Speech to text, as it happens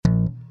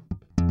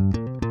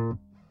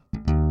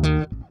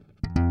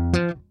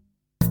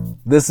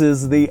This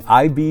is the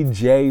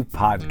IBJ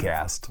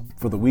podcast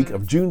for the week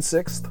of June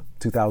 6th,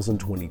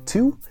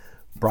 2022,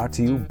 brought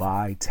to you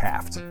by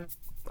Taft.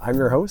 I'm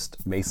your host,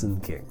 Mason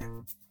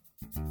King.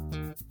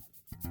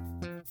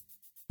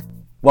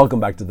 Welcome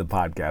back to the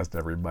podcast,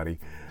 everybody.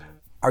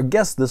 Our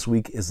guest this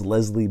week is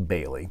Leslie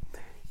Bailey,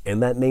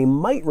 and that name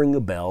might ring a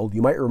bell.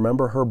 You might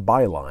remember her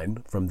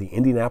byline from the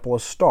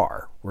Indianapolis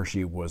Star, where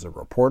she was a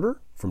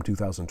reporter from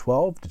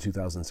 2012 to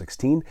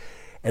 2016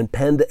 and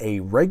penned a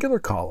regular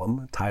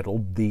column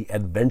titled The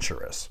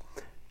Adventurous.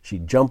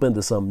 She'd jump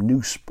into some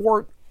new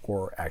sport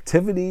or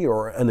activity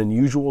or an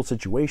unusual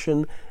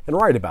situation and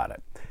write about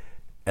it.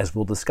 As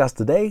we'll discuss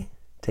today,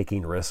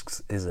 taking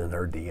risks is in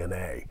her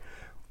DNA.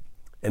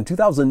 In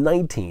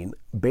 2019,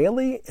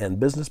 Bailey and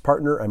business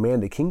partner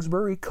Amanda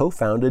Kingsbury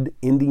co-founded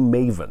Indie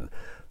Maven,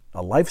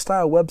 a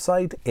lifestyle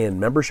website and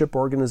membership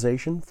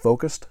organization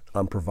focused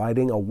on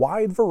providing a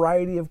wide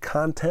variety of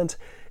content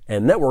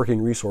and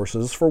networking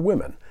resources for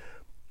women.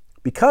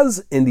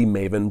 Because Indie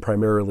Maven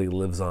primarily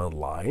lives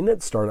online,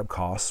 its startup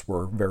costs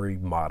were very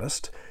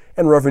modest,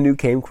 and revenue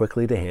came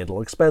quickly to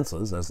handle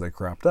expenses as they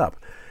cropped up.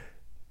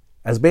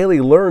 As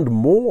Bailey learned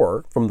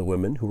more from the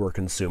women who were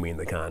consuming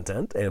the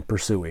content and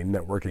pursuing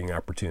networking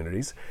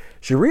opportunities,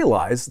 she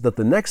realized that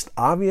the next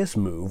obvious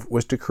move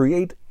was to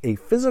create a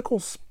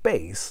physical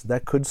space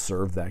that could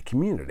serve that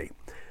community.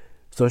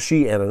 So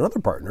she and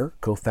another partner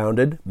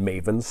co-founded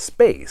Maven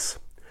Space,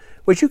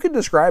 which you could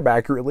describe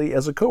accurately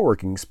as a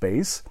co-working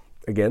space,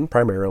 again,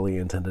 primarily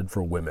intended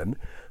for women,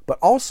 but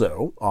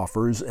also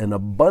offers an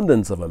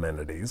abundance of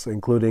amenities,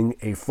 including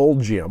a full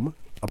gym,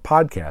 a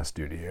podcast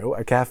studio,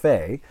 a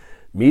cafe,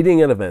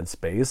 meeting and event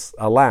space,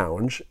 a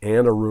lounge,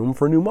 and a room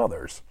for new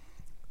mothers.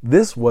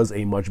 This was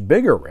a much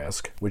bigger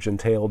risk, which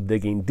entailed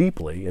digging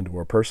deeply into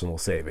her personal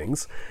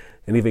savings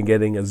and even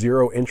getting a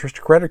zero-interest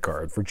credit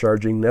card for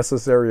charging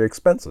necessary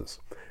expenses.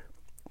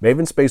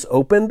 Maven Space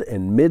opened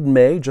in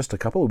mid-May, just a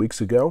couple of weeks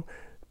ago.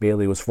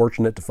 Bailey was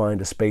fortunate to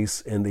find a space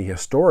in the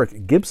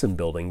historic Gibson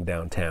building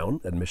downtown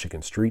at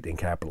Michigan Street and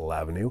Capitol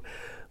Avenue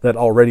that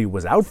already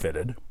was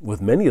outfitted with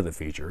many of the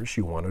features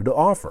she wanted to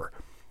offer.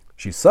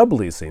 She's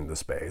subleasing the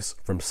space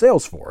from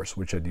Salesforce,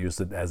 which had used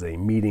it as a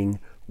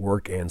meeting,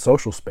 work, and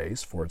social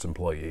space for its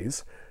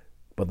employees.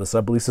 But the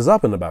sublease is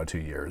up in about 2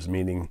 years,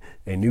 meaning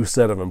a new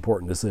set of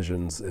important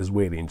decisions is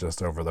waiting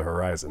just over the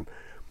horizon.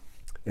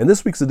 In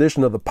this week's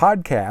edition of the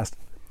podcast,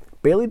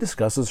 Bailey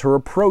discusses her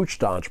approach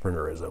to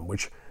entrepreneurism,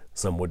 which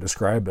some would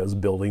describe as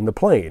building the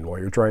plane while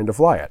you're trying to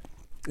fly it.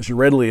 She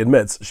readily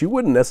admits she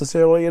wouldn't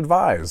necessarily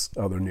advise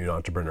other new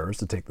entrepreneurs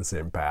to take the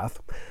same path.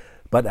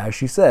 But as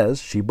she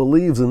says, she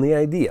believes in the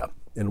idea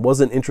and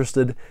wasn't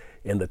interested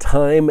in the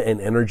time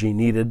and energy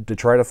needed to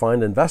try to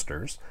find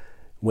investors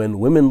when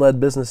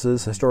women-led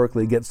businesses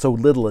historically get so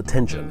little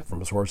attention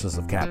from sources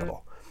of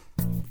capital.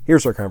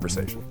 Here's our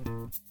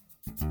conversation.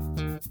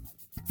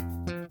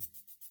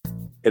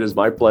 It is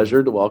my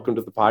pleasure to welcome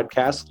to the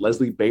podcast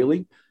Leslie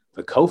Bailey,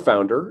 the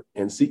co-founder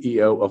and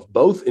CEO of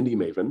both Indie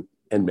Maven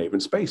and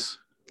Maven Space.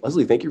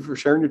 Leslie, thank you for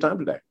sharing your time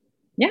today.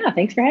 Yeah,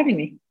 thanks for having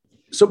me.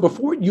 So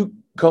before you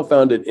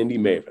co-founded Indie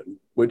Maven,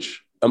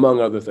 which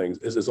among other things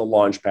is a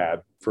launch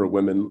pad for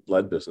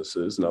women-led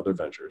businesses and other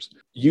ventures,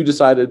 you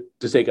decided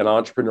to take an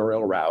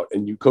entrepreneurial route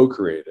and you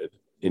co-created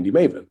Indie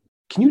Maven.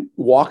 Can you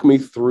walk me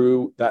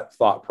through that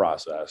thought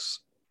process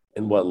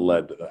and what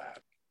led to that?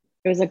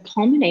 It was a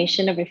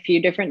culmination of a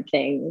few different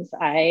things.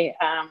 I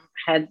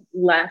had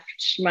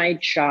left my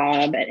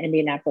job at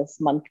Indianapolis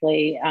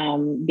Monthly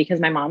because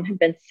my mom had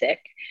been sick.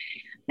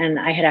 And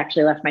I had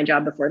actually left my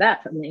job before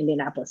that from the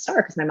Indianapolis Star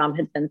because my mom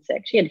had been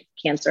sick. She had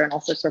cancer and all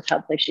sorts of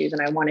health issues.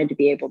 And I wanted to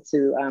be able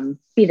to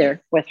be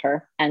there with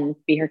her and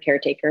be her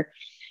caretaker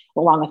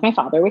along with my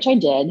father, which I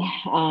did.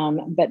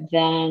 But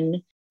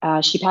then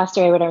she passed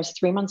away when I was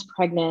 3 months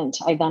pregnant.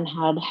 I then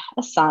had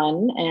a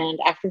son. And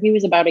after he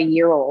was about a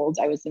year old,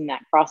 I was in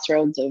that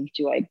crossroads of,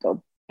 do I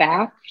go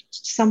back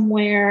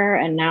somewhere?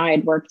 And now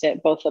I'd worked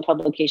at both the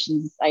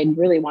publications I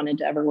really wanted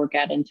to ever work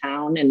at in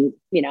town. And,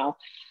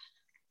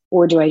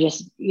 or do I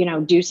just,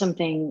 do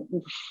something?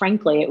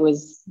 Frankly, it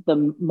was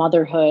the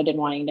motherhood and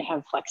wanting to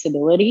have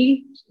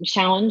flexibility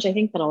challenge, I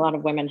think, that a lot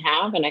of women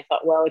have. And I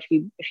thought, well,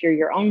 if you're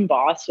your own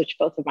boss, which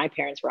both of my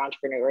parents were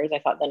entrepreneurs, I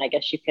thought, then I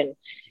guess you can,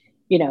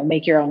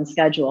 make your own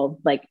schedule.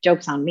 Like,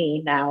 joke's on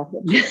me now,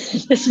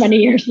 this many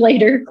years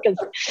later, because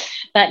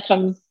that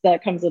comes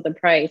with a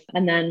price.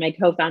 And then my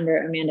co-founder,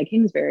 Amanda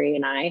Kingsbury,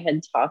 and I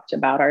had talked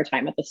about our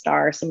time at the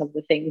Star, some of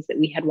the things that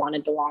we had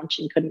wanted to launch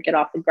and couldn't get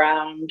off the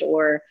ground,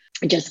 or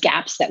just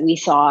gaps that we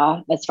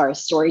saw as far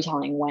as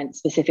storytelling went,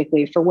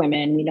 specifically for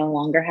women. We no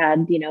longer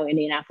had,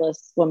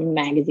 Indianapolis Woman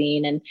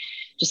Magazine, and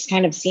just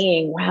kind of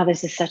seeing, wow,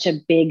 this is such a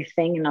big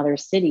thing in other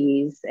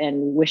cities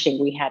and wishing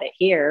we had it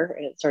here.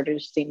 And it sort of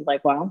just seemed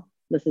like, well,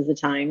 this is the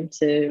time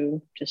to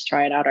just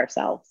try it out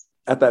ourselves.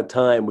 At that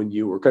time, when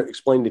you were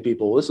explaining to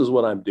people, this is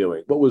what I'm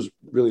doing, what was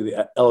really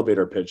the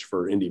elevator pitch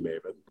for Indie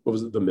Maven? What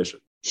was the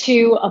mission?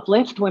 To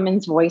uplift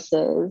women's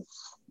voices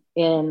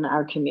in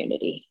our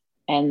community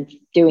and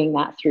doing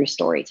that through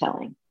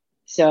storytelling.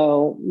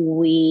 So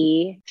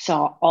we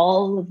saw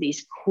all of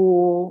these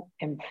cool,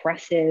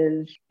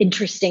 impressive,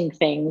 interesting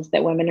things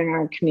that women in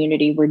our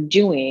community were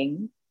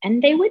doing.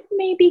 And they would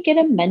maybe get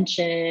a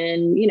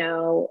mention,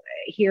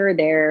 here or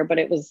there, but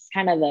it was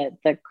kind of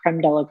the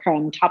creme de la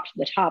creme, top to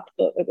the top.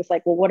 But it was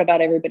like, well, what about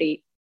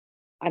everybody?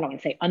 I don't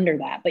want to say under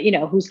that, but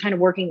who's kind of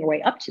working their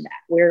way up to that?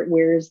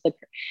 Where's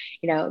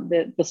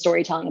the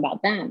storytelling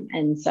about them?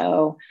 And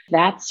so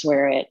that's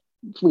where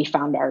we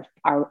found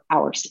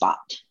our spot.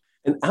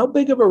 And how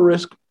big of a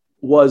risk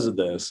was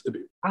this?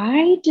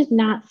 I did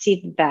not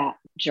see that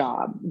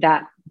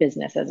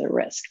business as a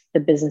risk. The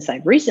business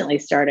I've recently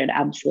started,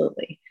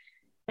 absolutely.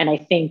 And I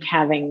think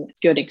having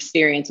good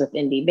experience with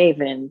Indie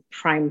Maven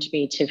primed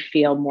me to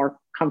feel more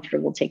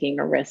comfortable taking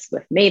a risk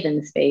with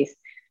Maven Space.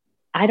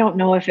 I don't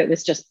know if it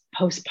was just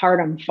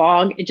postpartum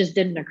fog. It just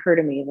didn't occur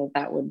to me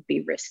that would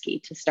be risky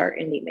to start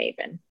Indie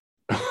Maven.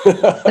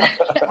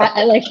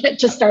 I like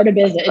to start a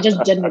business. It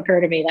just didn't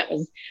occur to me that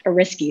was a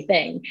risky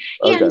thing.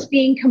 Okay. And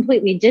being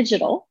completely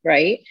digital,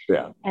 right?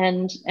 Yeah.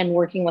 And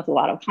working with a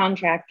lot of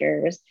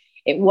contractors,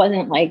 it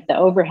wasn't like the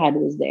overhead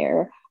was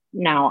there.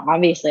 Now,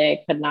 obviously,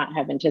 I could not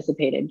have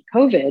anticipated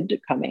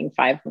COVID coming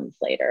 5 months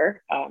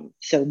later.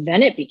 So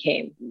then it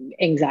became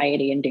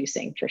anxiety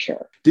inducing for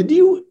sure. Did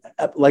you,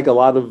 like a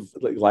lot of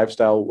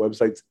lifestyle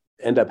websites,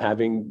 end up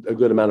having a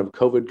good amount of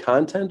COVID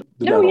content?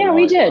 Oh, yeah,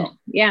 we did.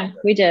 Yeah,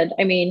 we did.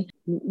 I mean,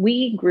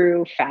 we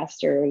grew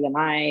faster than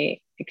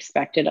I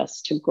expected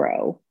us to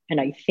grow.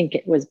 And I think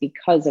it was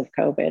because of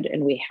COVID,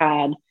 and we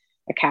had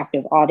a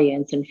captive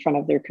audience in front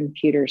of their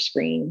computer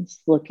screens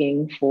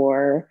looking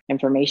for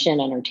information,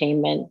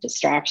 entertainment,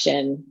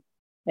 distraction,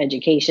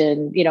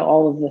 education,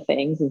 all of the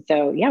things. And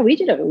so, yeah,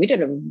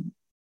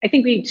 I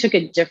think we took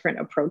a different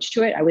approach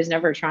to it. I was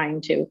never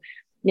trying to,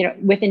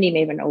 with Indie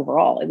Maven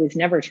overall, it was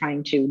never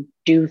trying to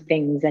do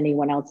things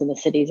anyone else in the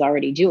city is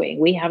already doing.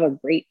 We have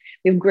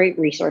great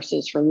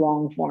resources for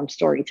long form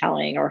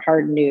storytelling or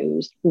hard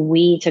news.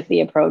 We took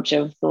the approach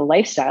of the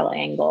lifestyle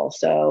angle.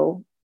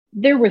 So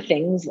there were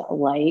things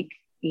like,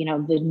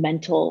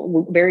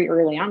 very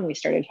early on, we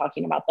started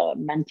talking about the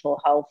mental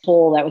health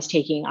toll that was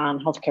taking on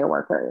healthcare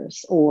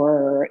workers,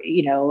 or,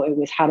 it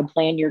was how to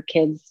plan your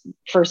kid's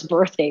first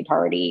birthday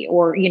party,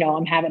 or,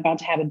 I'm about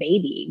to have a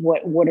baby.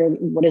 What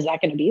is that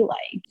going to be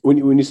like?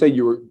 When you say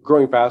you were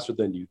growing faster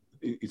than you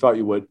thought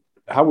you would,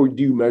 how would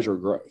you measure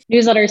growth?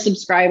 Newsletter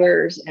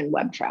subscribers and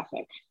web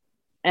traffic.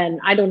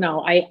 And I don't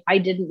know, I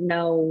didn't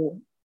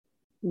know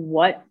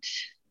what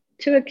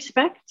to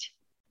expect,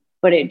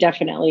 but it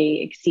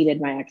definitely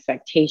exceeded my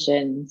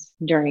expectations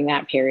during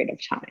that period of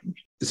time.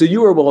 So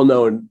you were well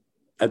known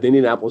at the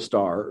Indianapolis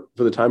Star.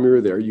 For the time you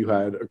were there, you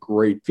had a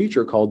great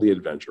feature called The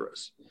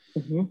Adventurous,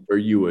 where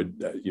you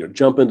would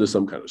jump into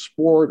some kind of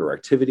sport or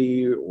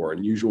activity or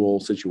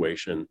unusual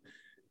situation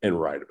and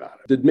write about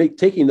it. Did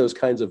taking those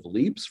kinds of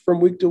leaps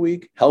from week to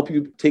week help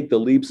you take the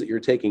leaps that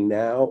you're taking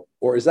now?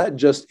 Or is that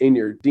just in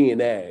your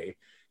DNA?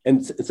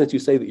 And since you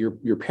say that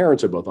your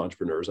parents are both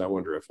entrepreneurs, I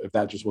wonder if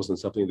that just wasn't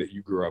something that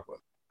you grew up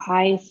with.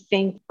 I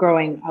think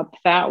growing up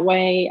that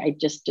way, I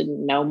just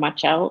didn't know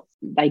much else.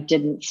 I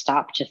didn't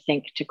stop to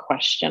think, to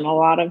question a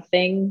lot of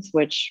things,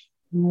 which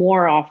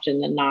more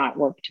often than not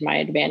worked to my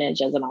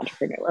advantage as an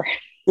entrepreneur.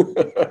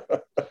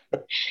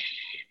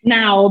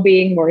 Now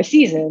being more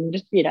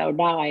seasoned,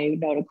 now I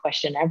know to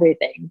question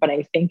everything, but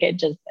I think it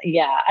just,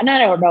 and I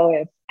don't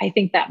know I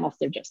think that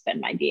must have just been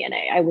my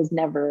DNA. I was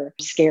never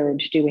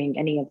scared doing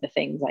any of the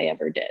things I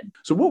ever did.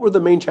 So what were the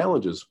main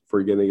challenges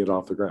for getting it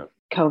off the ground?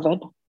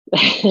 COVID,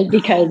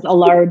 because a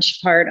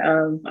large part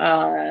of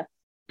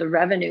the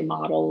revenue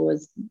model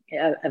was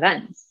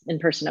events,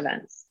 in-person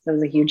events. That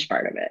was a huge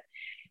part of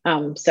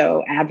it.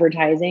 So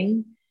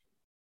advertising.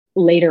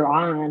 Later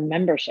on,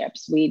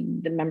 memberships.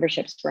 The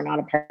memberships were not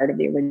a part of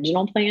the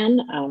original plan.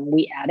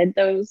 We added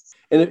those.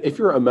 And if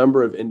you're a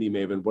member of Indie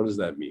Maven, what does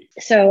that mean?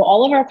 So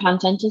all of our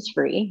content is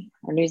free.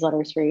 Our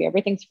newsletter is free.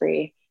 Everything's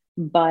free.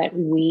 But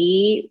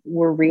we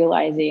were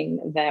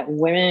realizing that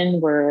women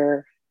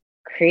were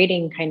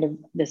creating kind of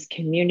this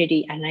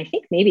community. And I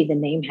think maybe the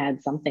name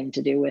had something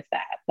to do with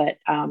that. But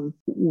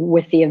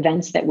with the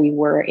events that we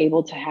were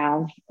able to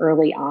have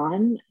early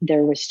on,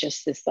 there was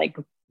just this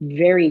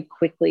very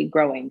quickly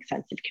growing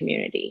sense of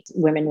community.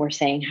 Women were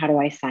saying, how do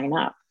I sign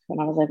up?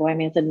 And I was like, well,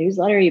 it's a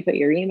newsletter. You put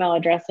your email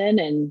address in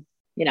and,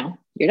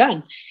 you're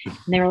done. And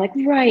they were like,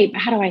 right,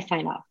 how do I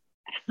sign up?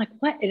 And I'm like,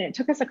 what? And it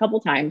took us a couple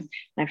of times.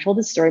 And I've told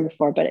this story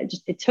before, but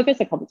it took us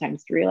a couple of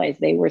times to realize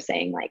they were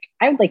saying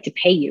I would like to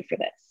pay you for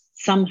this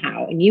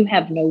somehow. And you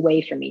have no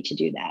way for me to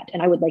do that.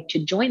 And I would like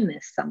to join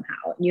this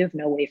somehow. And you have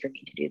no way for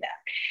me to do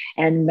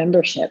that. And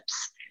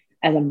memberships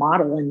as a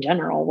model in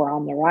general were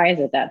on the rise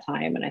at that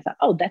time. And I thought,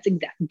 oh, that's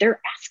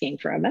they're asking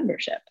for a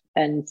membership.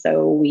 And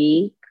so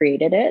we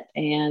created it,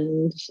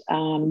 and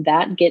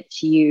that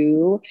gets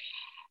you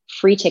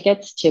free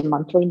tickets to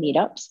monthly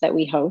meetups that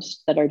we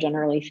host that are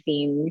generally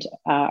themed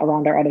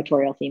around our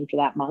editorial theme for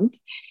that month.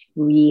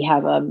 We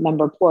have a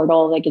member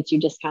portal that gets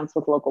you discounts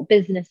with local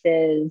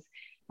businesses.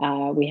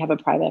 We have a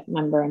private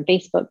member and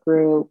Facebook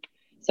group.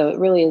 So it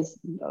really is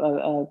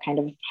a kind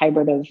of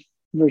hybrid of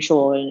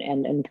virtual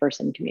and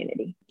in-person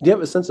community. Do you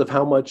have a sense of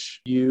how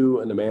much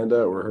you and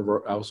Amanda or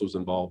whoever else was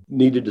involved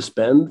needed to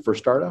spend for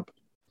startup?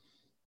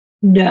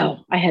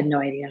 No, I had no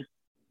idea.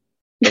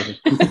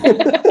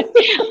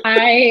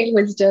 I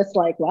was just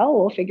like, well,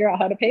 we'll figure out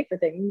how to pay for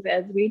things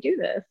as we do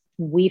this.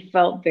 We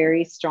felt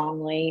very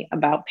strongly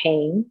about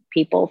paying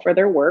people for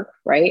their work,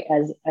 right?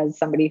 As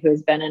somebody who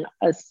has been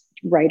a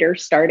writer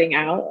starting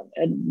out,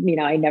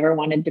 I never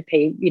wanted to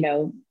pay,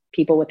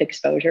 people with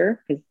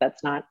exposure, because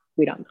that's not,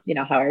 we don't,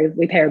 how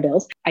we pay our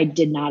bills. I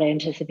did not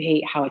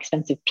anticipate how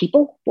expensive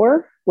people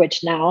were,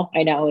 which now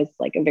I know is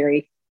like a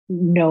very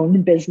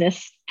known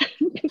business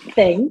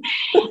thing.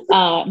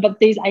 But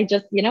I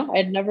just, I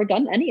had never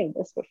done any of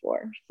this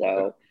before.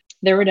 So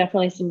there were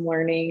definitely some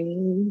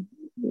learning,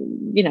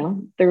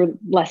 there were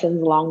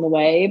lessons along the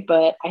way,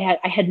 but I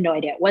had no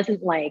idea. It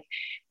wasn't like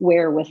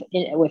where with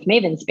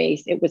Maven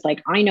Space, it was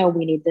like, I know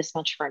we need this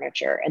much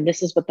furniture and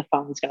this is what the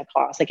phone's going to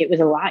cost. Like, it was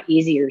a lot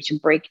easier to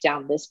break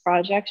down this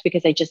project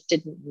because I just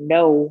didn't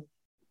know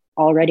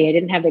already. I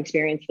didn't have the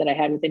experience that I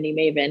had with Indie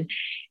Maven,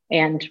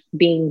 and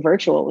being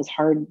virtual, it was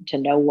hard to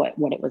know what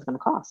it was going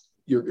to cost.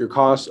 Your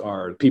costs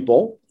are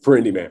people for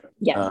Indie Maven.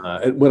 Yes.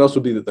 And what else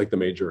would be the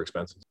major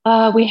expenses?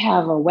 We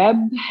have a web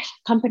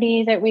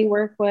company that we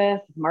work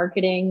with,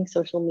 marketing,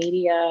 social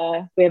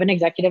media. We have an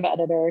executive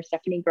editor,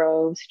 Stephanie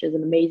Groves, who does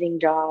an amazing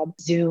job.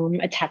 Zoom,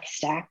 a tech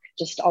stack,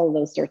 just all of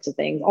those sorts of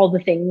things, all the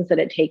things that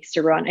it takes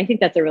to run. I think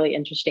that's a really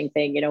interesting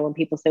thing. When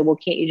people say, well,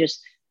 can't you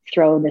just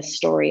throw this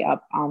story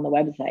up on the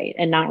website,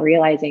 and not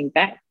realizing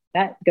that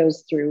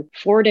goes through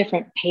 4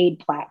 different paid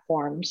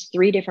platforms,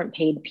 3 different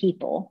paid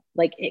people.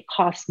 Like, it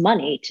costs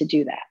money to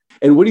do that.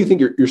 And what do you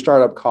think your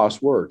startup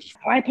costs were?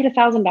 I put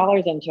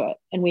 $1,000 into it,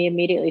 and we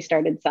immediately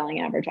started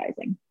selling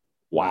advertising.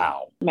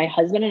 Wow. My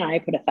husband and I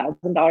put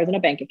 $1,000 in a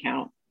bank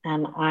account.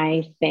 And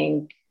I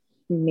think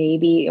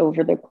maybe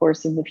over the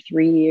course of the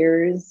 3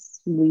 years,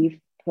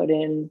 we've put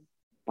in,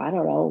 I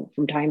don't know,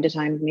 from time to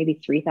time, maybe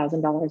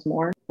 $3,000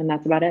 more. And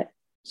that's about it.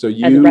 So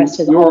and the rest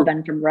has all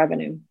been from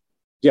revenue.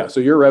 Yeah. So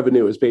your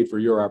revenue is paid for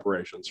your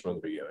operations from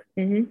the beginning.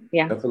 Mm-hmm.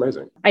 Yeah. That's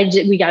amazing.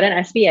 We got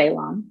an SBA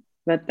loan,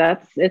 but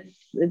it's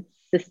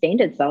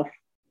sustained itself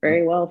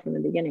very well from the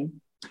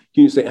beginning.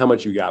 Can you say how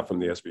much you got from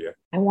the SBA?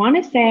 I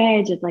want to say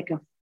I did like a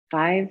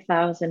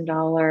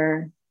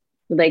 $5,000,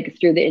 like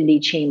through the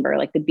Indie Chamber,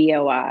 like the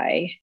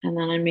BOI. And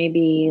then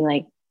maybe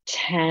like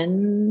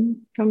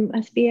 10 from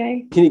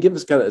SBA. Can you give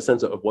us kind of a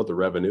sense of what the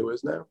revenue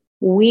is now?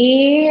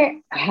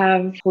 We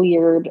have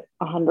cleared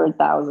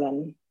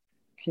 100,000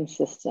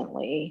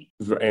 consistently.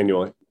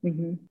 Annually.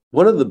 Mm-hmm.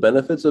 One of the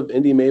benefits of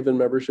Indie Maven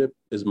membership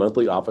is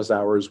monthly office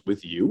hours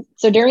with you.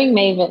 So during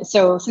Maven,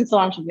 since the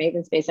launch of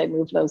Maven Space, I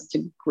moved those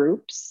to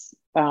groups.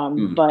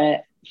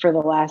 But for the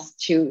last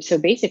 2, so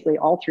basically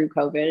all through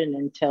COVID and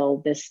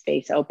until this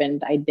space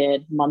opened, I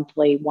did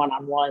monthly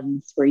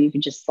one-on-ones where you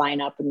could just sign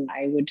up and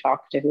I would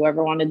talk to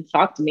whoever wanted to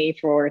talk to me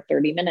for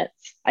 30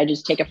 minutes. I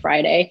just take a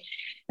Friday,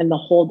 and the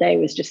whole day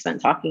was just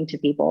spent talking to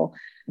people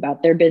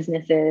about their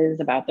businesses,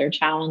 about their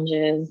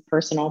challenges,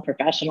 personal,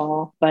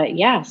 professional. But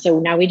yeah, so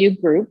now we do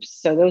groups.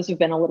 So those have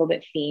been a little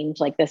bit themed.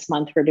 Like this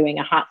month, we're doing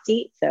a hot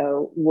seat.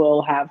 So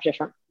we'll have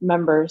different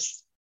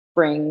members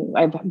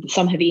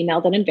some have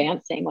emailed in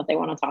advance saying what they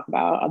want to talk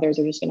about. Others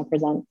are just going to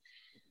present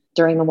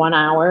during the 1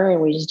 hour, and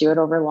we just do it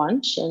over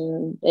lunch.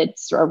 And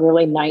it's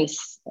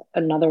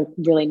another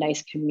really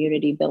nice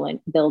community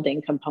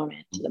building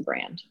component to the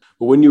brand.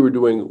 But when you were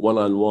doing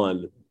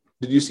one-on-one,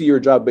 did you see your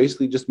job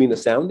basically just being a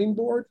sounding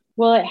board?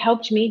 Well, it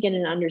helped me get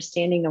an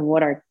understanding of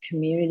what our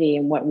community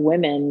and what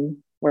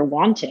women were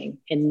wanting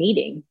and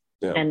needing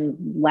and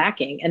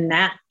lacking. And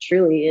that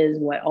truly is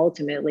what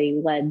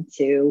ultimately led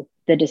to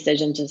the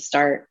decision to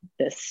start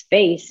this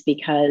space,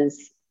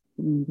 because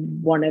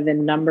one of the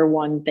number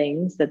one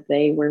things that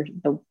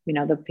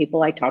the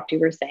people I talked to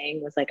were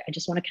saying was like, I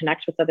just want to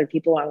connect with other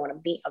people. I want to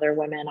meet other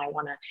women. I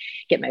want to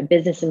get my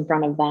business in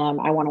front of them.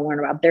 I want to learn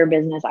about their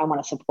business. I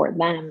want to support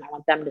them. I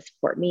want them to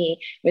support me.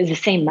 It was the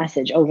same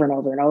message over and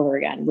over and over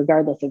again,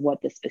 regardless of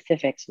what the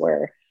specifics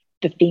were.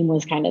 The theme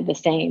was kind of the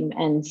same.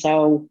 And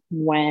so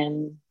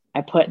when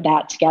I put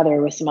that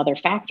together with some other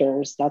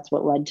factors, that's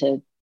what led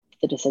to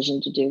the decision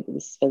to do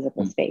this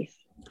physical space.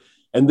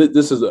 And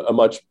this is a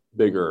much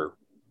bigger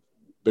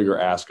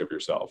ask of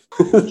yourself.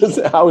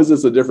 How is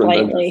this a different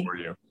venture for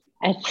you?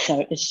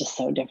 It's just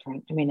so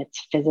different. I mean,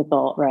 it's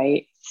physical,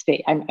 right?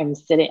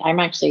 I'm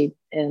actually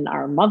in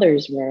our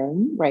mother's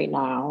room right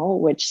now,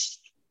 which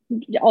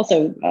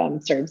also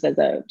serves as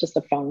just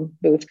a phone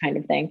booth kind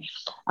of thing.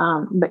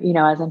 But,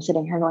 as I'm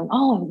sitting here going,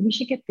 oh, we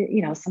should get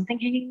something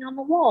hanging on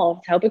the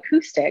wall to help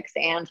acoustics,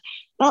 and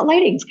that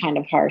lighting's kind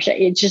of harsh.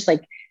 It's just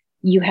like,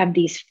 you have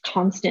these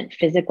constant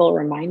physical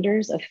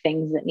reminders of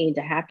things that need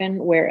to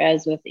happen.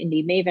 Whereas with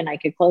Indie Maven, I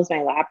could close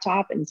my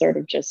laptop and sort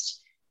of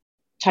just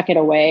tuck it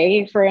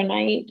away for a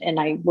night. And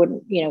I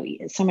wouldn't,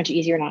 it's so much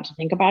easier not to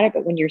think about it.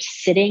 But when you're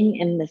sitting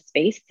in the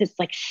space, it's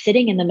like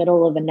sitting in the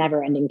middle of a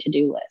never ending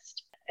to-do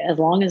list. as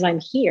long as I'm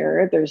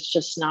here, there's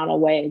just not a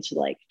way to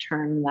like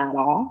turn that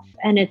off.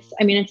 And it's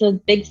a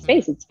big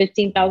space. It's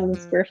 15,000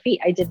 square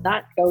feet. I did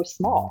not go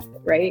small,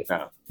 right?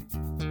 Yeah.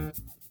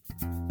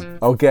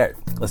 Okay,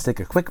 let's take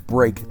a quick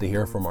break to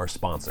hear from our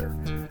sponsor.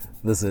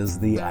 This is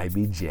the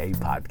IBJ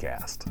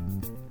Podcast.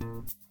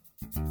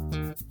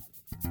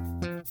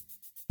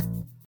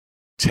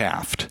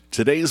 Taft,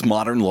 today's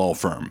modern law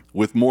firm.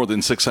 With more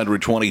than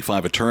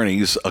 625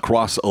 attorneys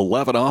across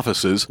 11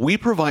 offices, we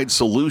provide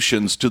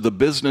solutions to the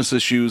business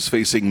issues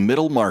facing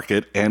middle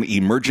market and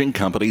emerging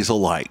companies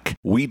alike.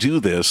 We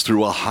do this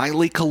through a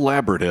highly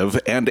collaborative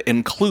and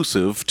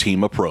inclusive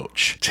team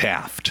approach.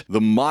 Taft,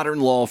 the modern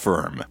law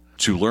firm.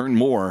 To learn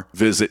more,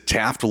 visit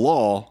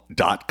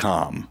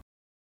taftlaw.com.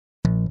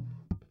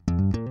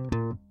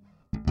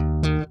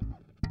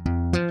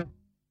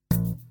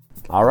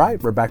 All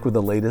right, we're back with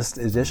the latest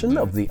edition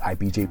of the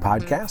IBJ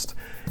Podcast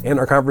and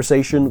our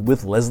conversation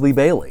with Leslie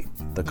Bailey,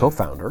 the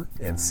co-founder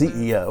and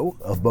CEO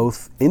of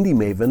both Indie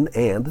Maven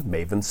and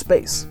Maven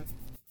Space.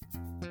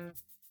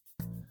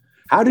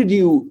 How did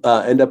you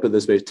end up in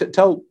this space?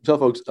 Tell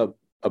folks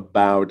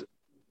about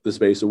the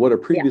space and what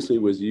it previously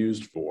was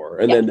used for,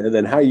 and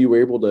then how you were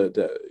able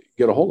to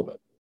get a hold of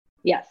it.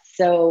 Yes.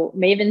 So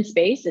Maven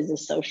Space is a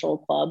social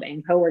club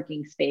and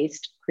co-working space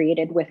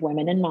created with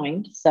women in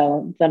mind.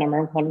 So the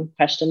number one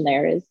question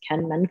there is,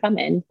 can men come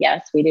in?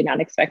 Yes, we do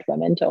not expect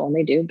women to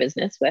only do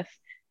business with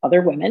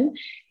other women.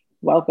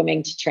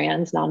 Welcoming to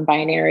trans,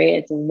 non-binary.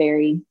 It's a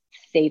very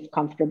safe,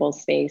 comfortable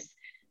space.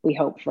 We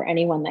hope for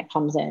anyone that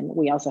comes in.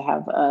 We also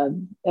have a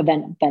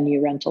event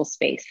venue rental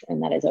space,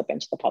 and that is open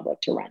to the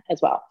public to rent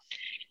as well.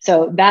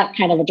 So that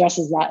kind of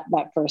addresses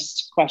that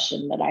first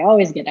question that I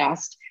always get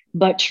asked,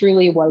 but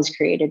truly was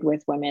created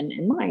with women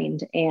in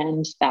mind.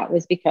 And that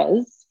was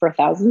because for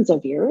thousands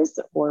of years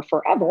or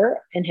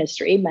forever in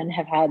history, men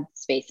have had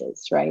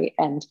spaces, right?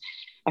 And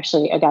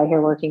actually a guy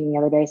here working the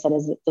other day said,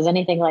 does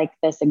anything like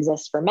this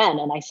exist for men?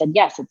 And I said,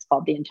 yes, it's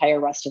called the entire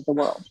rest of the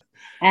world.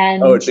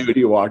 And dude,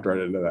 you walked right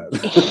into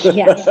that.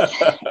 Yes.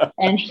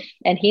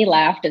 And he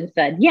laughed and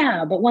said,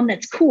 yeah, but one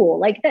that's cool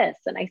like this.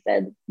 And I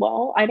said,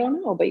 well, I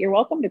don't know, but you're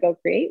welcome to go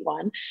create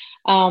one.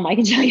 I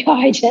can tell you how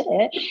I did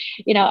it,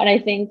 and I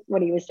think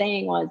what he was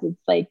saying was, it's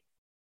like,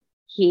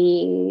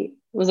 he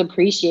was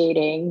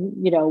appreciating,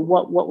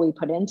 what we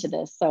put into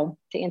this. So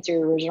to answer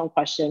your original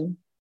question,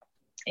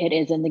 it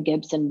is in the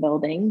Gibson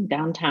building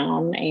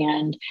downtown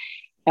and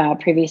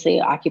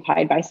previously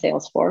occupied by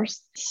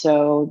Salesforce.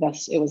 So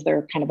it was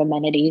their kind of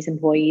amenities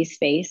employee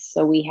space.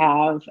 So we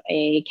have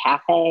a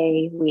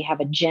cafe, we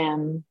have a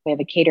gym, we have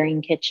a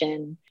catering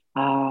kitchen.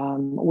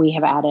 We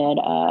have added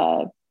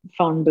a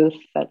phone booth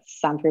that's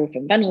soundproof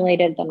and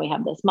ventilated. Then we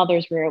have this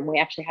mother's room. We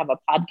actually have a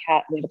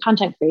podcast. We have a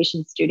content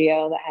creation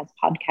studio that has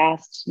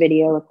podcasts,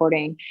 video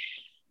recording,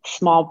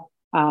 small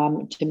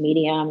to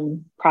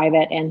medium,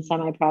 private and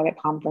semi-private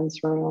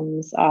conference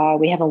rooms.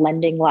 We have a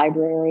lending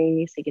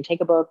library, so you can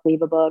take a book,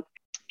 leave a book,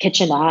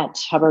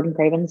 kitchenette, Hubbard and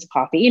Craven's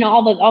coffee,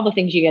 all the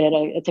things you get at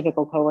a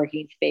typical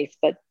co-working space,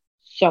 but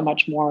so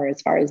much more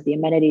as far as the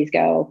amenities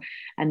go.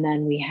 And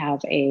then we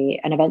have an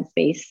event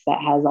space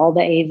that has all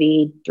the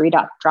AV, 3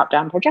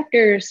 drop-down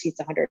projectors, seats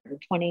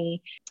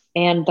 120,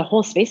 and the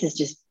whole space is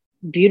just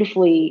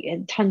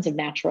beautifully, tons of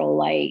natural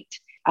light.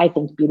 I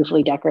think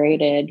beautifully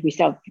decorated. We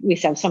still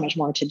have so much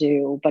more to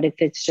do, but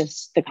it's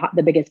just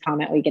the biggest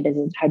comment we get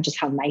is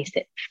how nice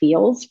it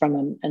feels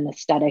from an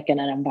aesthetic and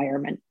an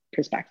environment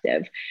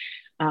perspective,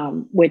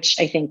 which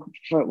I think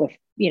with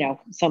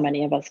so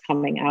many of us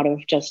coming out of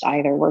just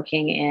either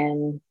working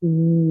in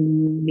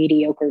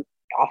mediocre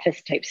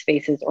office type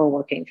spaces or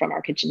working from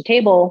our kitchen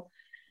table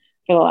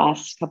for the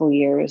last couple of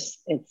years,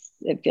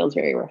 it feels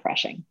very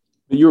refreshing.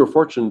 You were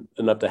fortunate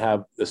enough to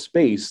have a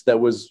space that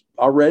was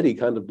already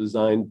kind of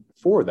designed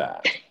for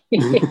that.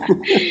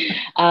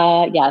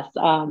 Yes.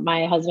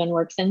 My husband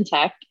works in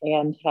tech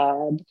and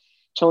had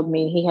told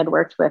me he had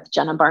worked with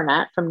Jenna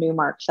Barnett from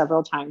Newmark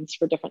several times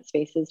for different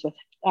spaces with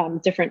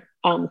different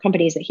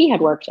companies that he had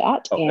worked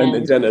at.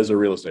 And Jenna is a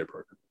real estate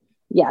broker.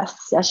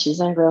 Yes, she's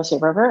a real estate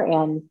broker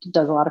and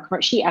does a lot of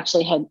commercial. She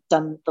actually had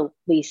done the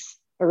lease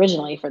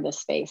originally for this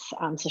space.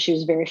 So she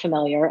was very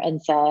familiar and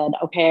said,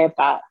 okay, I've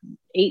got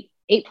eight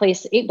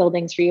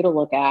buildings for you to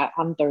look at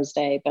on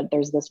Thursday, but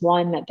there's this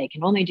one that they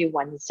can only do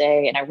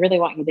Wednesday, and I really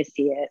want you to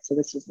see it. So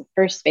this was the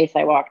first space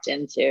I walked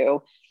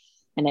into,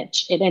 and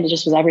it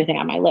just was everything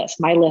on my list.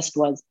 My list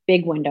was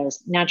big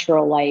windows,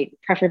 natural light,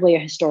 preferably a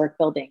historic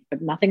building,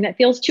 but nothing that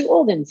feels too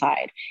old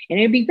inside. And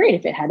it'd be great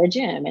if it had a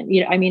gym. And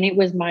it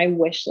was my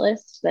wish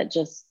list that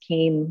just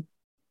came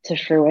to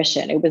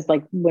fruition. It was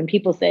like when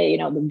people say,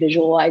 the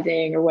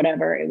visualizing or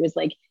whatever, it was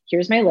like,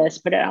 here's my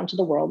list, put it out to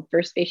the world.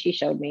 First space she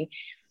showed me.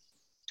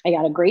 I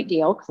got a great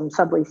deal because I'm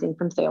subleasing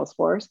from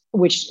Salesforce,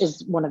 which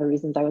is one of the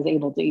reasons I was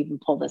able to even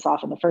pull this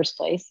off in the first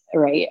place,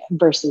 right?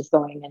 Versus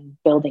going and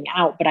building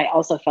out. But I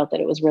also felt that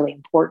it was really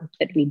important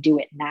that we do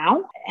it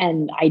now.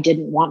 And I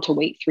didn't want to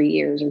wait 3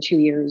 years or 2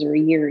 years or a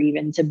year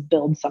even to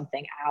build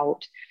something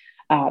out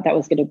that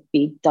was going to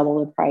be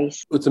double the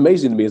price. What's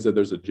amazing to me is that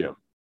there's a gym.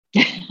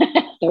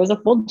 There was a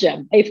full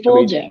gym,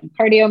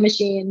 cardio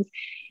machines,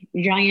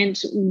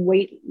 giant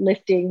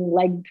weightlifting,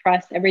 leg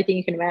press, everything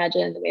you can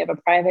imagine. We have a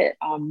private,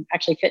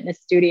 actually fitness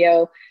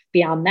studio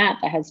beyond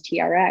that has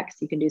TRX.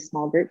 You can do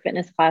small group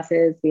fitness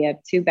classes. We have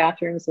 2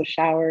 bathrooms with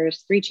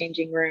showers, 3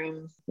 changing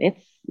rooms.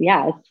 It's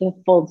a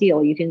full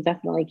deal. You can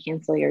definitely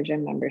cancel your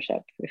gym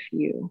membership if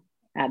you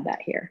add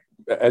that here.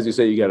 As you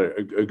say, you got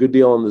a good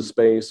deal in the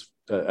space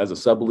as a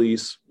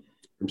sublease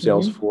from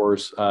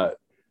Salesforce.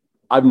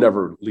 I've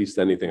never leased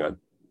anything on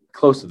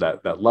close to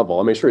that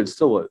level. I mean, sure,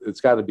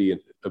 it's got to be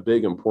a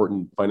big,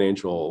 important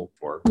financial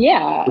or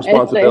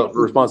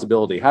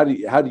responsibility. How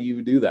do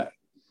you do that?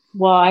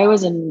 Well, I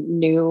was a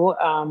new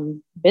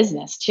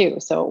business too.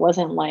 So it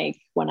wasn't like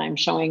when I'm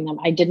showing them,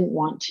 I didn't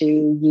want to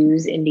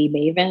use Indie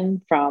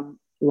Maven from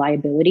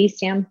liability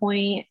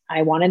standpoint.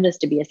 I wanted this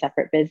to be a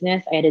separate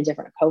business. I had a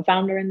different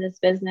co-founder in this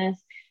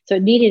business. So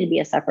it needed to be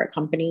a separate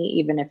company,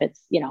 even if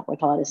it's, we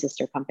call it a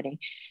sister company.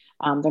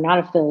 They're not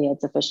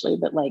affiliates officially,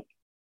 but like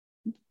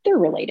they're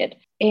related.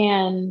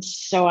 And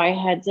so I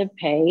had to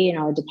pay,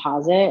 a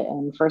deposit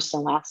and first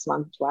and last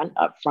month's rent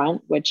up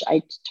front, which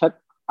I took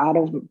out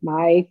of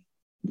my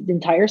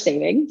entire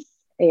savings.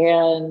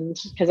 And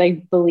because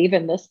I believe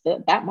in this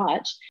that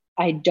much,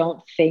 I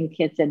don't think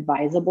it's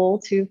advisable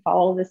to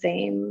follow the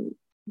same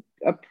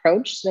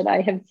approach that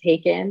I have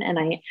taken. And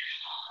I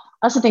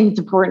also think it's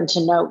important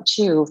to note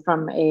too,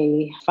 from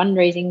a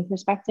fundraising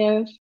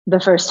perspective,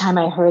 the first time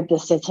I heard the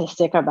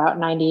statistic about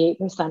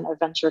 98% of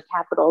venture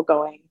capital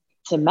going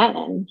to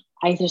men,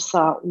 I just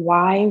thought,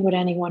 why would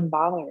anyone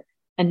bother?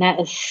 And that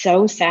is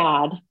so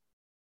sad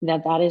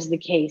that is the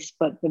case.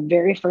 But the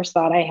very first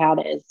thought I had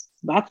is,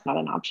 that's not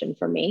an option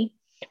for me.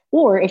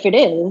 Or if it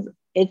is,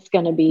 it's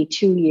going to be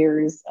 2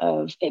 years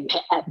of,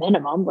 at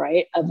minimum,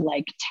 right, of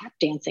like tap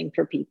dancing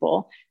for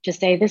people to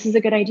say, this is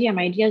a good idea.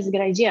 My idea is a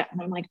good idea.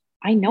 And I'm like,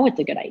 I know it's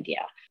a good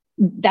idea.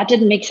 That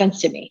didn't make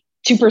sense to me.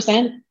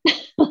 2%,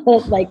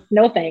 like,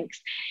 no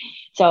thanks.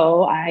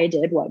 So I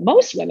did what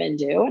most women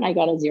do, and I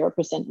got a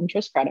 0%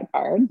 interest credit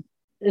card.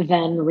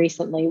 Then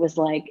recently was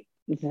like,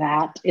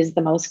 that is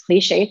the most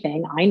cliche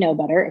thing. I know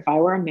better. If I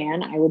were a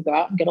man, I would go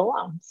out and get a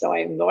loan. So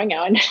I'm going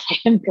out and I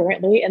am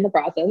currently in the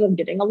process of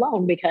getting a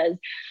loan because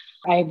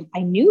I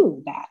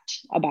knew that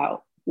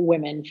about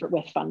women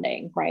with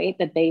funding, right?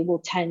 That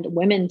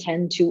women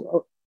tend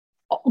to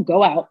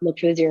go out, look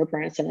for the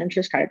 0%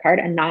 interest credit card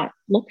and not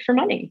look for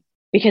money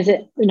because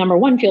it, number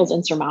one, feels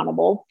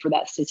insurmountable for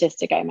that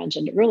statistic I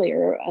mentioned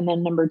earlier. And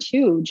then number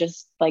two,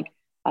 just like,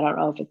 I don't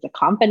know if it's a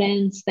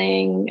confidence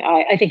thing.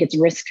 I think it's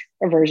risk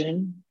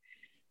aversion.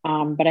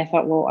 But I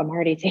thought, well, I'm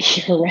already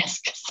taking a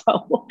risk.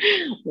 So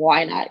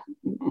why not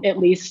at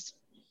least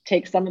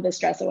take some of the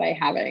stress away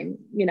having,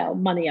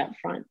 money up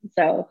front.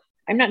 So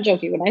I'm not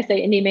joking. When I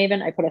say Indie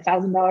Maven, I put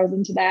 $1,000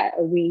 into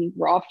that. We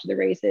were off to the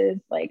races.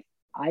 Like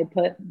I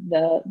put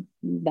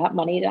that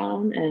money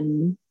down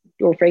and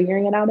we're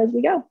figuring it out as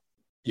we go.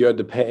 You had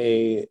to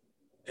pay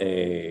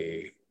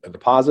a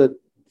deposit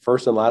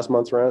first and last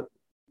month's rent.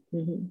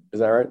 Mm-hmm. Is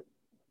that right?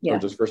 Yeah. Or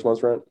just first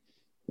month's rent?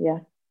 Yeah.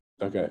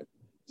 Okay.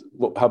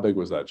 Well, how big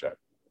was that check?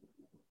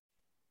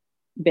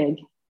 Big.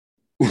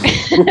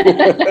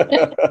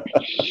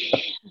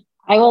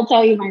 I will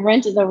tell you, my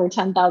rent is over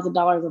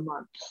 $10,000 a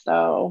month.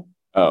 So.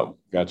 Oh,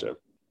 gotcha.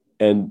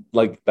 And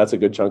like, that's a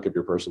good chunk of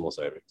your personal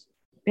savings.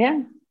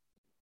 Yeah.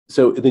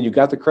 So then you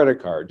got the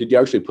credit card. Did you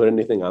actually put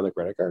anything on the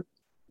credit card?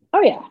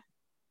 Oh, yeah.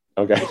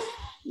 Okay.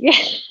 Yeah.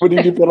 What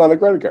did you put on the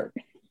credit card?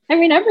 I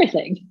mean,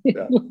 everything.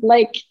 Yeah.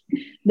 Like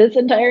this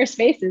entire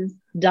space is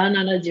done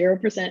on a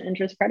 0%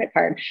 interest credit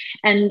card.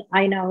 And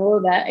I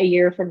know that a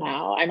year from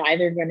now, I'm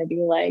either going to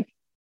be like,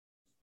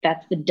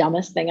 that's the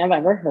dumbest thing I've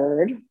ever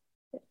heard,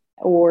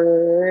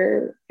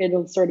 or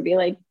it'll sort of be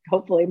like,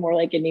 hopefully more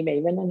like Indie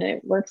Maven and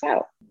it works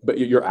out. But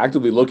you're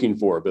actively looking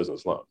for a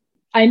business loan.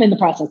 I'm in the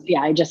process.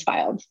 Yeah, I just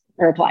filed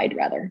or applied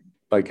rather.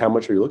 Like how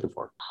much are you looking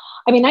for?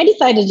 I mean, I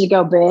decided to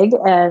go big,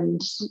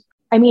 and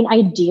I mean,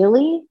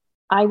 ideally,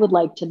 I would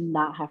like to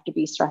not have to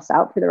be stressed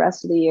out for the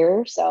rest of the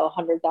year. So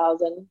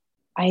 100,000.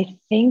 I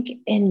think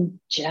in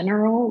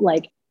general,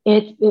 like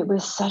it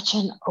was such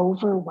an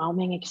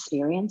overwhelming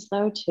experience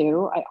though,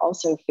 too. I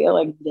also feel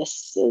like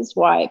this is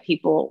why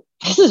people,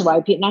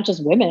 not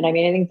just women. I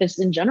mean, I think this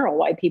in general,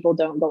 why people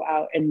don't go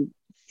out and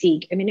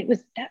seek. I mean,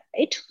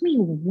 it took me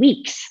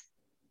weeks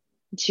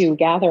to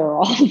gather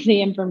all of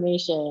the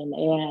information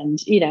and,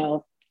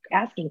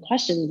 asking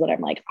questions that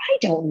I'm like, I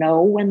don't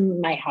know when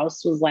my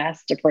house was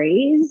last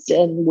appraised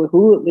and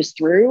who it was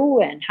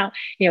through and how,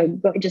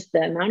 just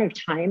the amount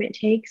of time it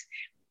takes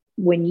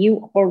when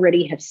you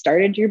already have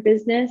started your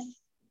business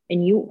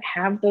and you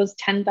have those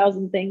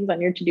 10,000 things on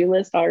your to-do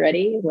list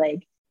already.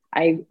 Like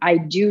I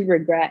do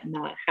regret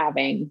not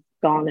having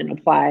gone and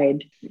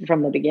applied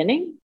from the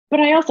beginning, but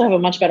I also have a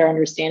much better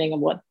understanding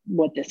of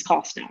what this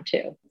costs now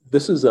too.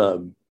 This is,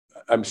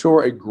 I'm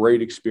sure, a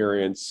great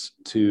experience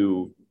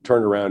to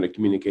turn around and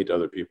communicate to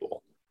other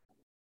people.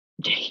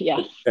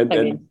 Yes.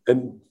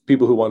 And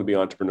people who want to be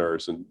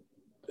entrepreneurs and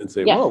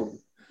say, yes. Well,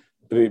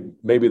 I mean,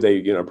 maybe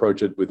they,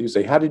 approach it with you,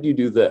 say, how did you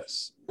do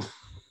this?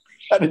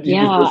 How did you do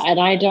Yeah, this? and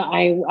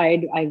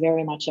I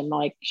very much am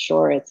like,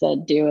 sure, it's a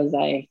do as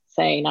I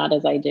say, not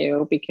as I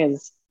do,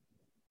 because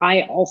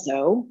I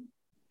also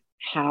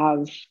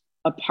have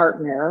a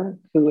partner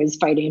who is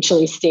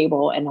financially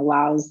stable and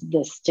allows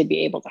this to be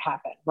able to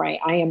happen, right?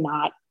 I am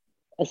not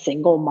a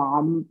single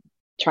mom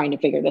trying to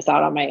figure this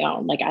out on my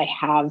own. Like, I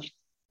have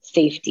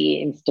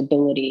safety and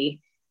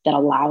stability that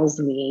allows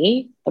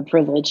me the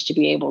privilege to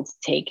be able to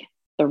take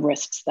the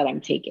risks that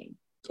I'm taking.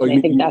 Oh, And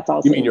I think that's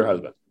also, you mean your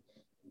husband?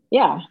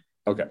 yeah,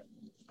 Okay.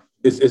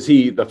 Is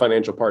he the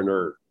financial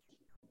partner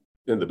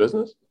in the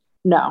business?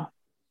 no.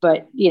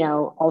 But,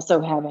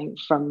 also having,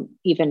 from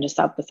even just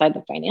out beside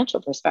the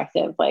financial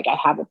perspective, like, I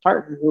have a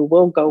partner who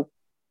will go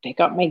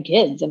pick up my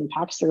kids and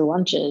packs their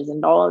lunches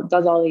and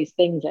does all these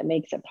things that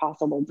makes it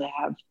possible to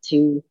have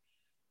two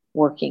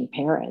working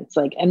parents.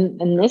 Like,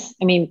 and this,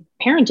 I mean,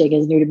 parenting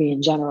is new to me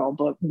in general,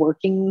 but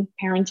working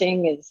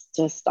parenting is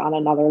just on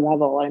another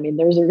level. I mean,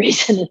 there's a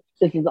reason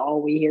this is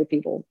all we hear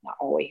people, not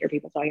all we hear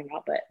people talking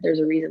about, but there's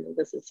a reason that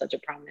this is such a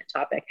prominent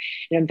topic.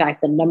 And in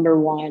fact, the number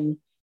one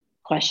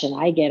question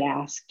I get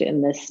asked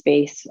in this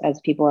space as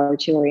people are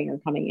touring or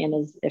coming in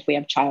is if we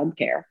have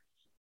childcare.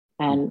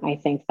 And I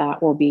think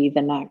that will be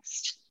the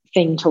next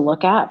thing to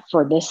look at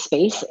for this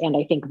space. And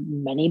I think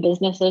many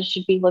businesses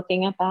should be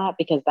looking at that,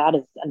 because that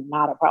is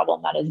not a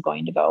problem that is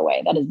going to go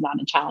away. That is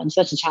not a challenge.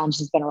 That's a challenge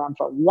that's been around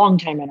for a long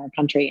time in our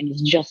country and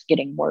is just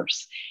getting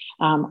worse.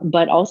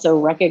 But also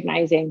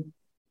recognizing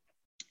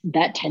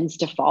that tends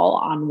to fall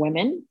on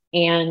women.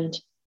 And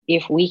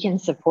if we can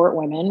support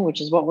women,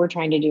 which is what we're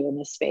trying to do in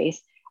this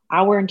space,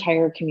 our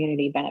entire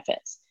community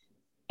benefits.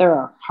 There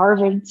are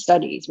Harvard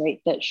studies, right,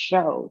 that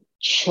show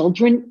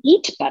children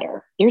eat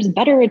better. There's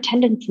better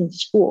attendance in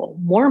school.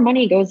 More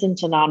money goes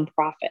into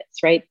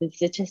nonprofits, right? The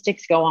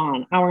statistics go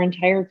on. Our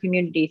entire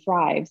community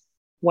thrives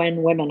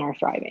when women are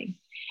thriving.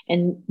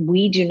 And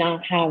we do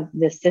not have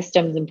the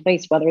systems in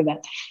place, whether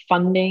that's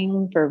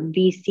funding for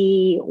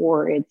VC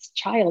or it's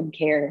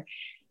childcare,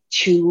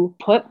 to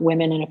put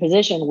women in a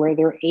position where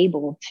they're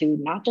able to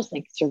not just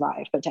like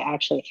survive, but to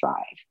actually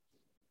thrive.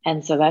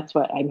 And so that's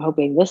what I'm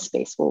hoping this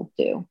space will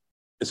do.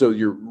 So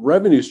your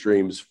revenue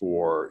streams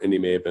for Indie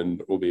Maven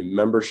will be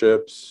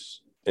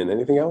memberships and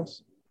anything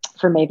else?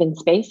 For Maven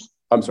Space?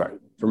 I'm sorry,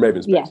 for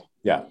Maven Space.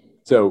 Yeah.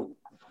 So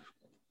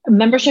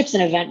memberships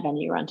and event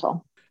venue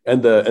rental.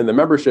 And the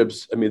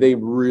memberships, I mean, they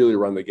really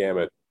run the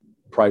gamut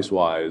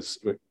price-wise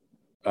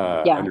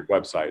on your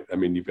website. I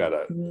mean, you've got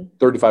a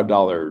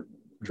 $35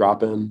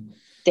 drop-in.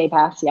 Day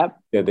pass, yep.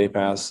 Yeah, day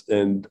pass,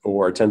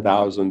 or a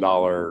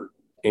 $10,000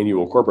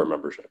 annual corporate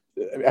membership.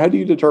 How do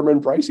you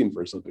determine pricing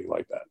for something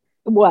like that?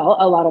 Well,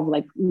 a lot of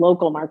like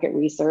local market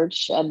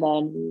research, and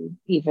then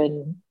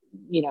even,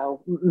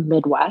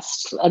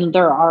 Midwest. And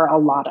there are a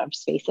lot of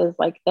spaces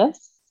like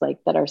this, like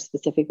that are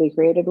specifically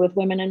created with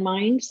women in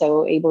mind.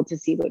 So able to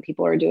see what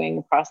people are doing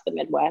across the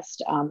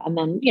Midwest. And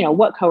then,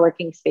 what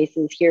co-working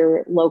spaces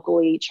here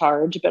locally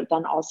charge, but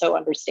then also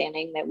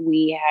understanding that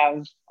we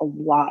have a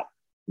lot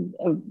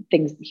of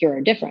things here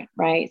are different,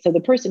 right? So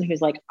the person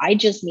who's like, I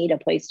just need a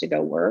place to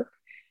go work.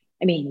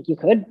 I mean, you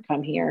could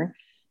come here,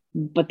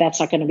 but that's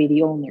not going to be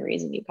the only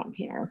reason you come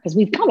here, because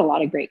we've got a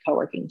lot of great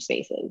co-working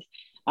spaces.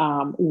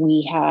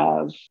 We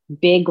have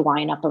big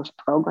lineup of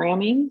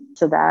programming.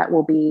 So that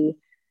will be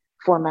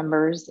for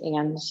members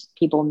and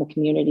people in the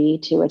community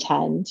to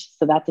attend.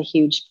 So that's a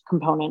huge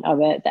component of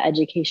it. The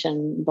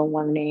education, the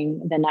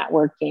learning, the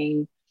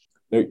networking.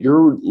 Now,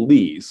 your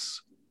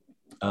lease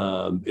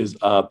is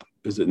up.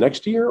 Is it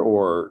next year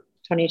or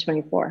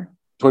 2024?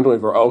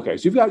 2024. Oh, okay.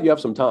 So you have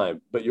some time,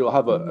 but you'll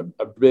have a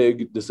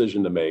big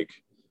decision to make,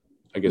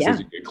 I guess, as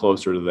you get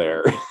closer to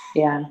there.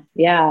 Yeah.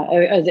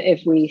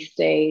 If we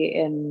stay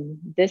in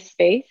this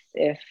space,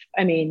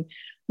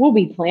 we'll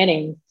be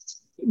planning,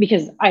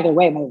 because either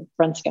way, my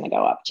rent's going to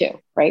go up too,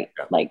 right?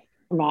 Yeah. Like,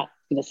 I'm not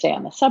going to stay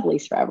on the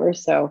sublease forever.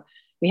 So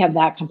we have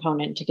that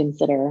component to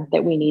consider,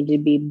 that we need to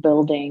be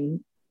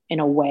building in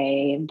a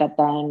way that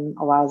then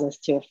allows us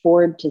to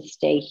afford to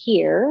stay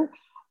here.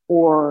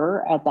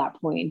 Or at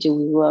that point, do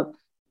we look,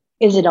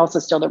 is it also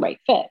still the right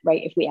fit,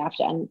 right? If we have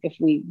to, if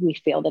we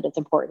feel that it's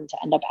important to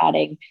end up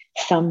adding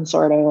some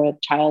sort of a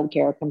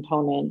childcare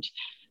component,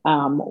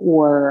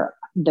 or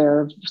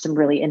there are some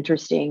really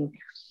interesting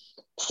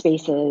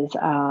spaces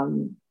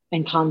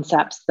and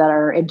concepts that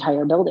are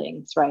entire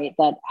buildings, right,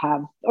 that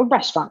have a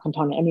restaurant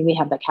component. I mean, we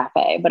have the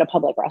cafe, but a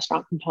public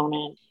restaurant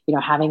component,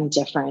 having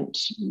different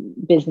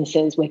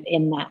businesses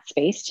within that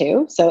space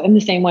too. So in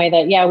the same way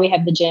that, we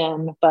have the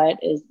gym, but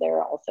is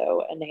there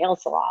also a nail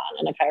salon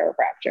and a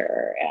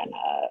chiropractor and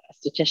a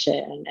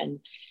esthetician? And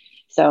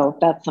so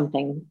that's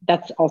something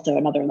that's also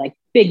another like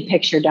big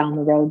picture down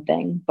the road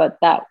thing. But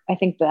that, I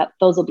think that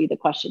those will be the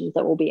questions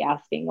that we'll be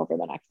asking over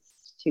the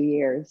next 2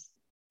 years.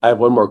 I have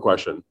one more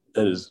question.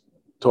 It is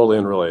totally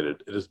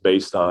unrelated. It is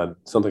based on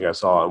something I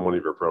saw on one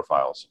of your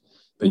profiles,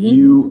 that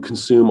you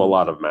consume a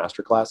lot of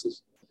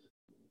masterclasses.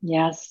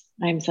 Yes,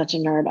 I'm such a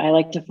nerd. I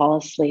like to fall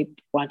asleep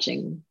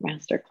watching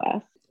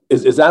masterclass.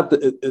 Is that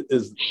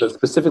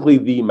specifically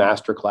the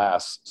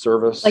masterclass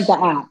service? Like the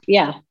app?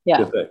 Yeah.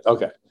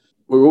 Okay.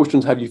 which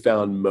ones have you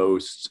found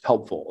most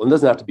helpful? And it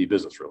doesn't have to be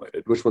business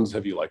related. Which ones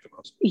have you liked the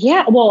most?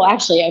 Yeah, well,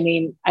 actually, I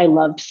mean, I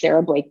loved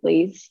Sarah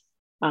Blakely's.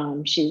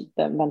 She's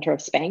the inventor of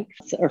Spanx,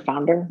 or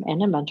founder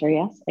and inventor,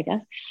 yes, I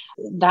guess.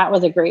 That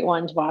was a great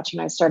one to watch when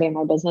I was starting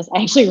my business.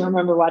 I actually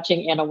remember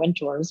watching Anna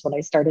Wintour's when I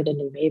started a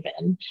new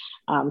Maven,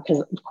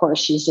 because of course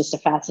she's just a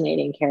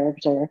fascinating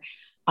character.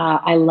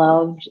 I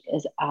loved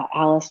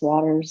Alice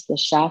Waters, the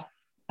chef.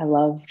 I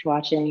loved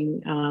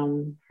watching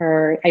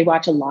her. I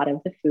watch a lot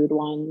of the food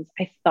ones.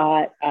 I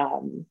thought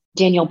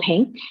Daniel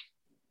Pink,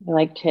 I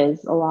liked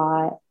his a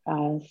lot.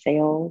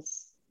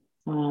 Sales.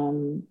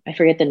 I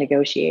forget the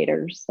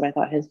Negotiators, but I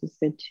thought his was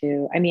good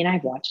too. I mean,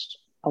 I've watched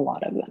a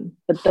lot of them,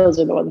 but those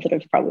are the ones that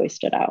have probably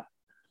stood out.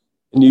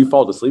 And you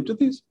fall asleep to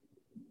these?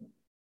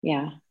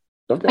 Yeah.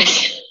 Okay,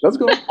 that's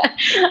cool.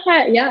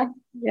 Yeah.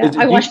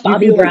 I watched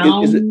Bobby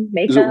Brown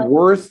makeup.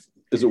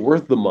 Is it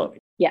worth the money?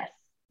 Yes.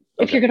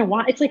 Okay. If you're going to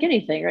watch, it's like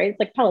anything, right? It's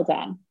like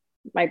Peloton.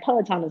 My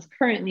Peloton is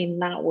currently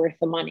not worth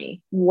the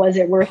money. Was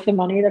it worth the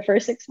money the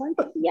first 6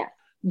 months? Yes.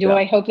 Do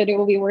I hope that it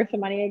will be worth the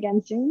money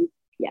again soon?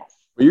 Yes.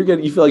 But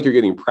you feel like you're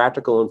getting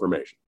practical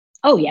information.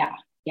 Oh yeah.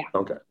 Yeah.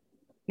 Okay.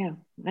 Yeah.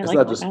 It's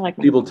not just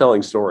people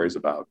telling stories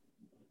about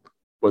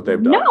what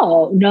they've done.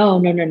 No.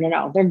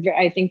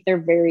 I think they're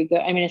very good.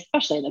 I mean,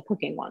 especially the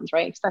cooking ones,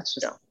 right? That's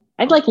just,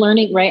 I like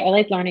learning, right? I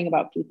like learning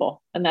about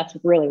people, and that's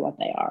really what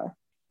they are.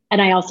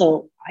 And I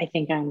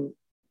think I'm,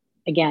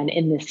 again,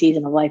 in this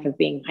season of life of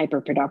being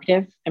hyper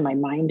productive, and my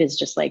mind is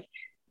just like,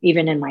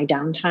 even in my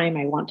downtime,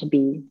 I want to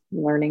be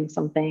learning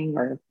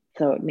something,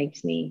 so it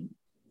makes me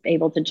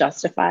able to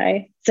justify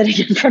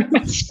sitting in front of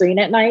my screen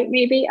at night,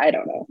 maybe. I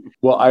don't know.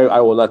 Well, I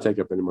will not take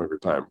up any more of your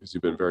time because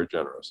you've been very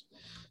generous.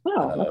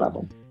 Oh, no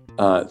problem.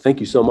 Thank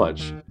you so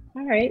much.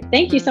 All right.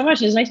 Thank you so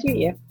much. It was nice to meet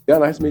you. Yeah,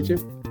 nice to meet you.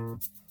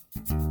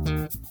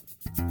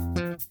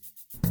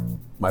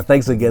 My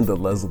thanks again to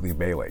Leslie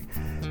Bailey.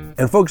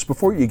 And folks,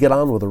 before you get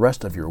on with the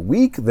rest of your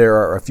week, there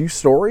are a few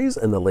stories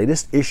in the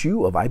latest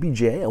issue of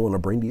IBJ I want to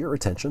bring to your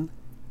attention.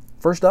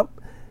 First up,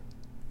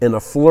 in a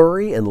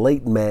flurry in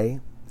late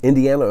May,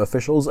 Indiana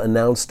officials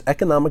announced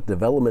economic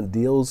development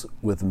deals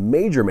with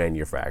major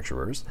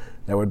manufacturers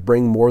that would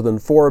bring more than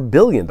 $4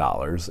 billion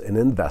in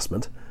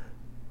investment.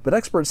 But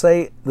experts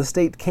say the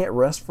state can't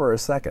rest for a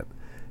second.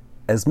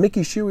 As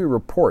Mickey Shuey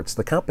reports,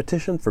 the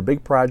competition for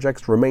big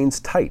projects remains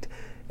tight,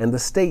 and the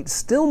state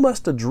still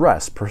must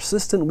address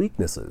persistent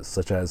weaknesses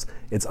such as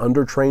its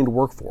undertrained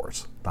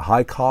workforce, the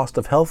high cost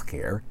of health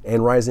care,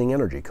 and rising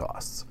energy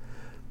costs.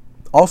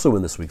 Also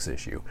in this week's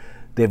issue,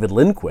 David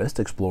Lindquist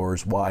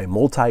explores why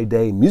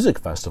multi-day music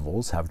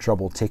festivals have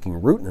trouble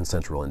taking root in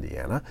central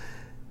Indiana,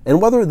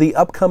 and whether the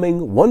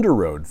upcoming Wonder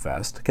Road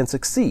Fest can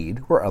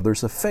succeed where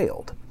others have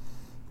failed.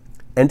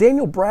 And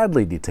Daniel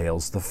Bradley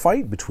details the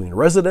fight between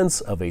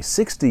residents of a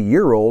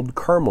 60-year-old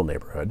Carmel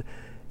neighborhood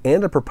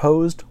and a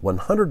proposed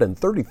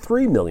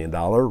 $133 million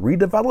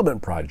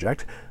redevelopment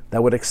project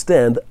that would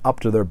extend up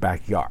to their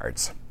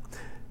backyards.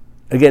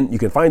 Again, you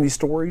can find these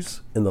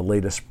stories in the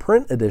latest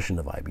print edition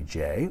of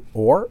IBJ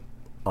or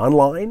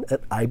online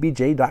at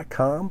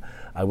ibj.com.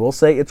 I will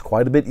say it's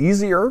quite a bit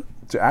easier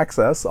to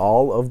access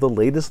all of the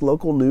latest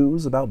local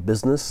news about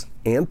business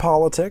and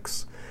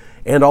politics,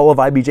 and all of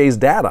IBJ's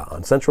data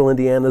on Central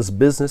Indiana's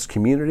business,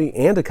 community,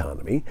 and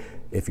economy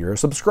if you're a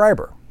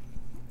subscriber.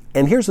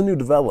 And here's a new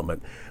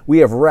development. We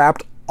have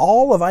wrapped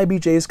all of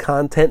IBJ's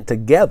content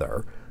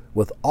together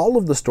with all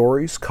of the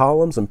stories,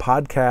 columns, and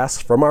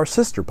podcasts from our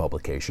sister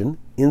publication,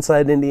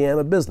 Inside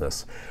Indiana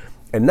Business.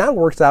 And now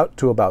works out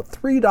to about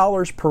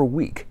 $3 per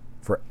week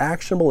for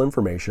actionable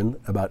information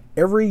about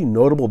every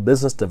notable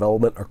business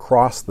development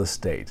across the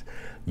state.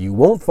 You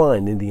won't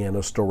find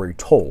Indiana's story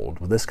told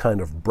with this kind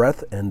of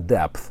breadth and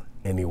depth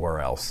anywhere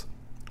else.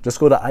 Just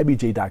go to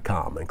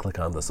ibj.com and click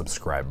on the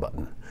subscribe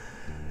button.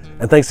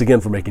 And thanks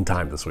again for making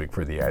time this week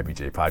for the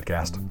IBJ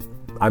podcast.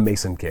 I'm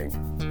Mason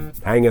King.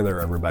 Hang in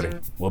there, everybody.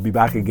 We'll be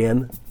back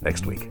again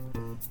next week.